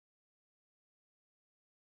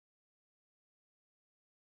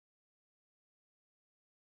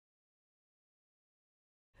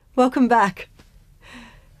Welcome back.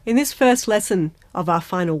 In this first lesson of our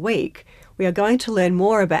final week, we are going to learn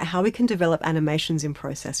more about how we can develop animations in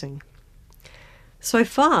processing. So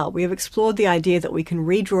far, we have explored the idea that we can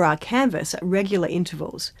redraw our canvas at regular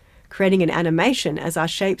intervals, creating an animation as our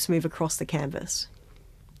shapes move across the canvas.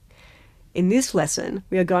 In this lesson,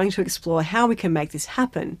 we are going to explore how we can make this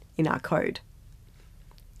happen in our code.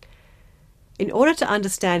 In order to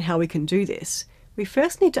understand how we can do this, we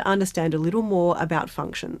first need to understand a little more about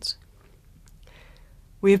functions.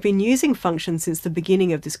 We have been using functions since the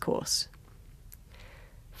beginning of this course.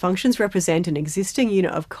 Functions represent an existing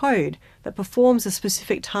unit of code that performs a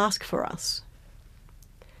specific task for us.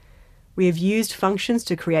 We have used functions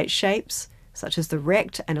to create shapes, such as the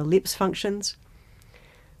rect and ellipse functions.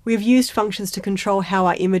 We have used functions to control how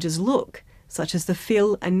our images look, such as the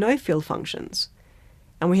fill and no fill functions.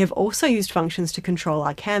 And we have also used functions to control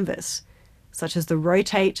our canvas, such as the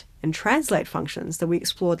rotate and translate functions that we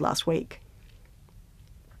explored last week.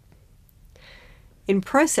 In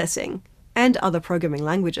processing and other programming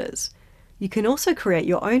languages, you can also create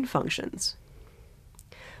your own functions.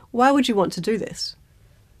 Why would you want to do this?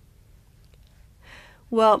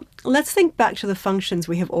 Well, let's think back to the functions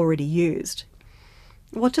we have already used.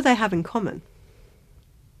 What do they have in common?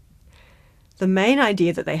 The main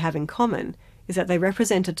idea that they have in common is that they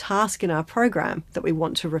represent a task in our program that we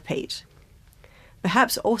want to repeat,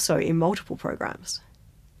 perhaps also in multiple programs.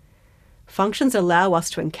 Functions allow us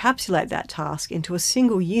to encapsulate that task into a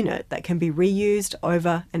single unit that can be reused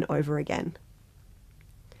over and over again.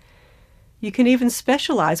 You can even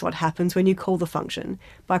specialize what happens when you call the function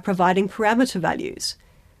by providing parameter values.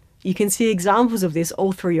 You can see examples of this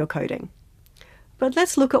all through your coding. But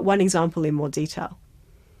let's look at one example in more detail.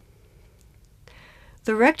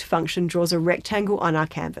 The rect function draws a rectangle on our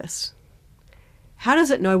canvas. How does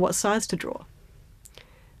it know what size to draw?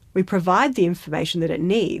 We provide the information that it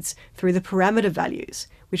needs through the parameter values,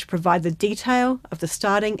 which provide the detail of the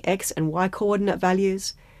starting x and y coordinate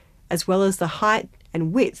values, as well as the height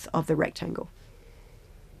and width of the rectangle.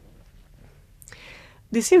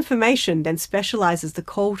 This information then specializes the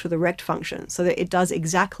call to the rect function so that it does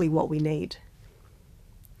exactly what we need.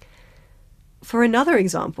 For another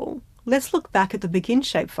example, let's look back at the begin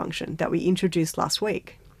shape function that we introduced last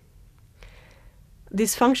week.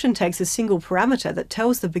 This function takes a single parameter that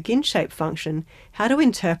tells the begin shape function how to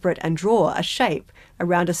interpret and draw a shape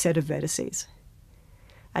around a set of vertices.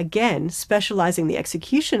 Again, specializing the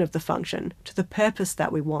execution of the function to the purpose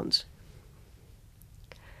that we want.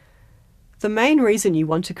 The main reason you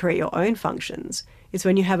want to create your own functions is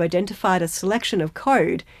when you have identified a selection of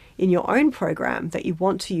code in your own program that you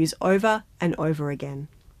want to use over and over again.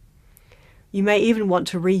 You may even want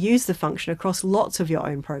to reuse the function across lots of your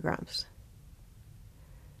own programs.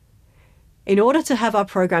 In order to have our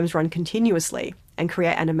programs run continuously and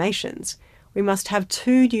create animations, we must have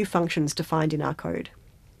two new functions defined in our code.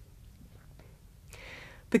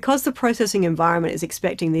 Because the processing environment is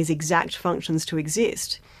expecting these exact functions to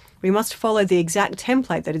exist, we must follow the exact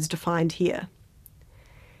template that is defined here.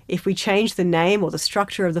 If we change the name or the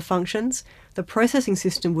structure of the functions, the processing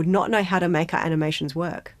system would not know how to make our animations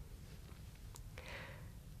work.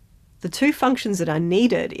 The two functions that are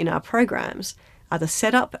needed in our programs are the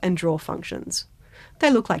setup and draw functions.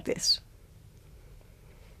 They look like this.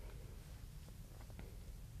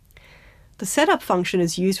 The setup function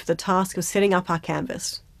is used for the task of setting up our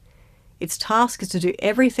canvas. Its task is to do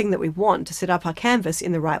everything that we want to set up our canvas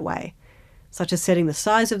in the right way, such as setting the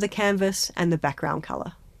size of the canvas and the background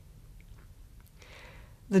color.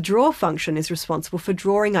 The draw function is responsible for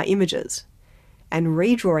drawing our images and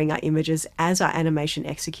redrawing our images as our animation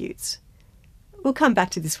executes. We'll come back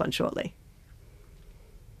to this one shortly.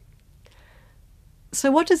 So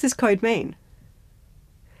what does this code mean?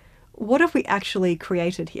 What have we actually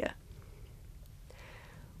created here?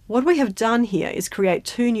 What we have done here is create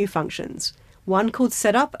two new functions, one called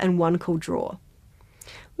setup and one called draw.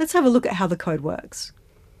 Let's have a look at how the code works.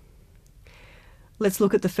 Let's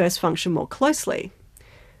look at the first function more closely.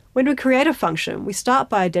 When we create a function, we start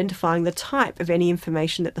by identifying the type of any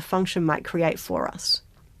information that the function might create for us.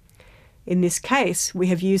 In this case, we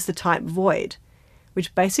have used the type void,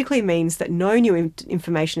 which basically means that no new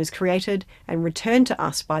information is created and returned to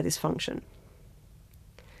us by this function.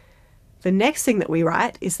 The next thing that we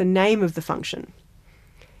write is the name of the function.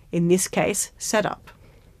 In this case, setup.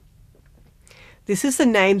 This is the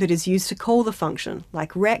name that is used to call the function,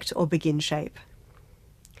 like rect or begin shape.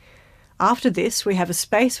 After this, we have a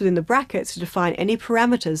space within the brackets to define any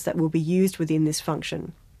parameters that will be used within this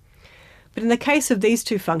function. But in the case of these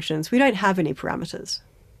two functions, we don't have any parameters.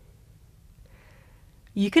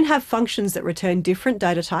 You can have functions that return different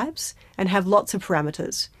data types and have lots of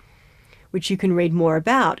parameters. which you can read more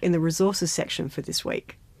about in the resources section for this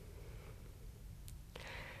week.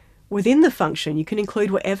 Within the function, you can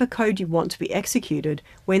include whatever code you want to be executed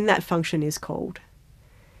when that function is called.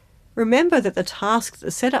 Remember that the task that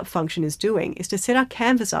the setup function is doing is to set our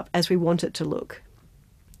canvas up as we want it to look.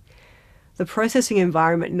 The processing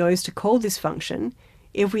environment knows to call this function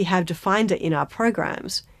if we have defined it in our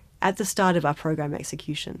programs at the start of our program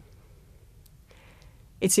execution.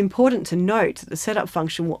 It's important to note that the setup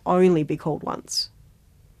function will only be called once.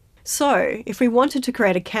 So, if we wanted to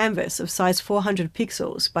create a canvas of size 400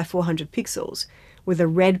 pixels by 400 pixels with a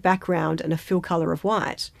red background and a fill color of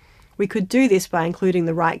white, we could do this by including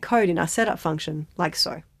the right code in our setup function, like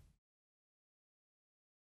so.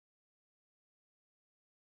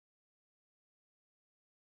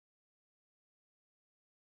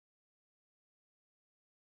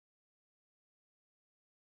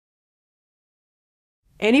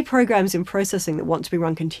 Any programs in processing that want to be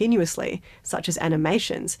run continuously, such as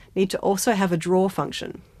animations, need to also have a draw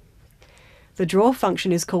function. The draw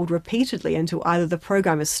function is called repeatedly until either the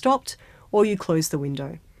program is stopped or you close the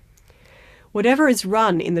window. Whatever is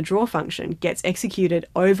run in the draw function gets executed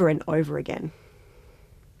over and over again.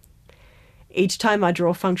 Each time our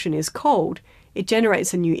draw function is called, it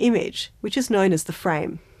generates a new image, which is known as the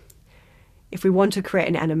frame. If we want to create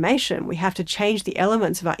an animation, we have to change the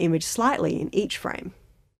elements of our image slightly in each frame.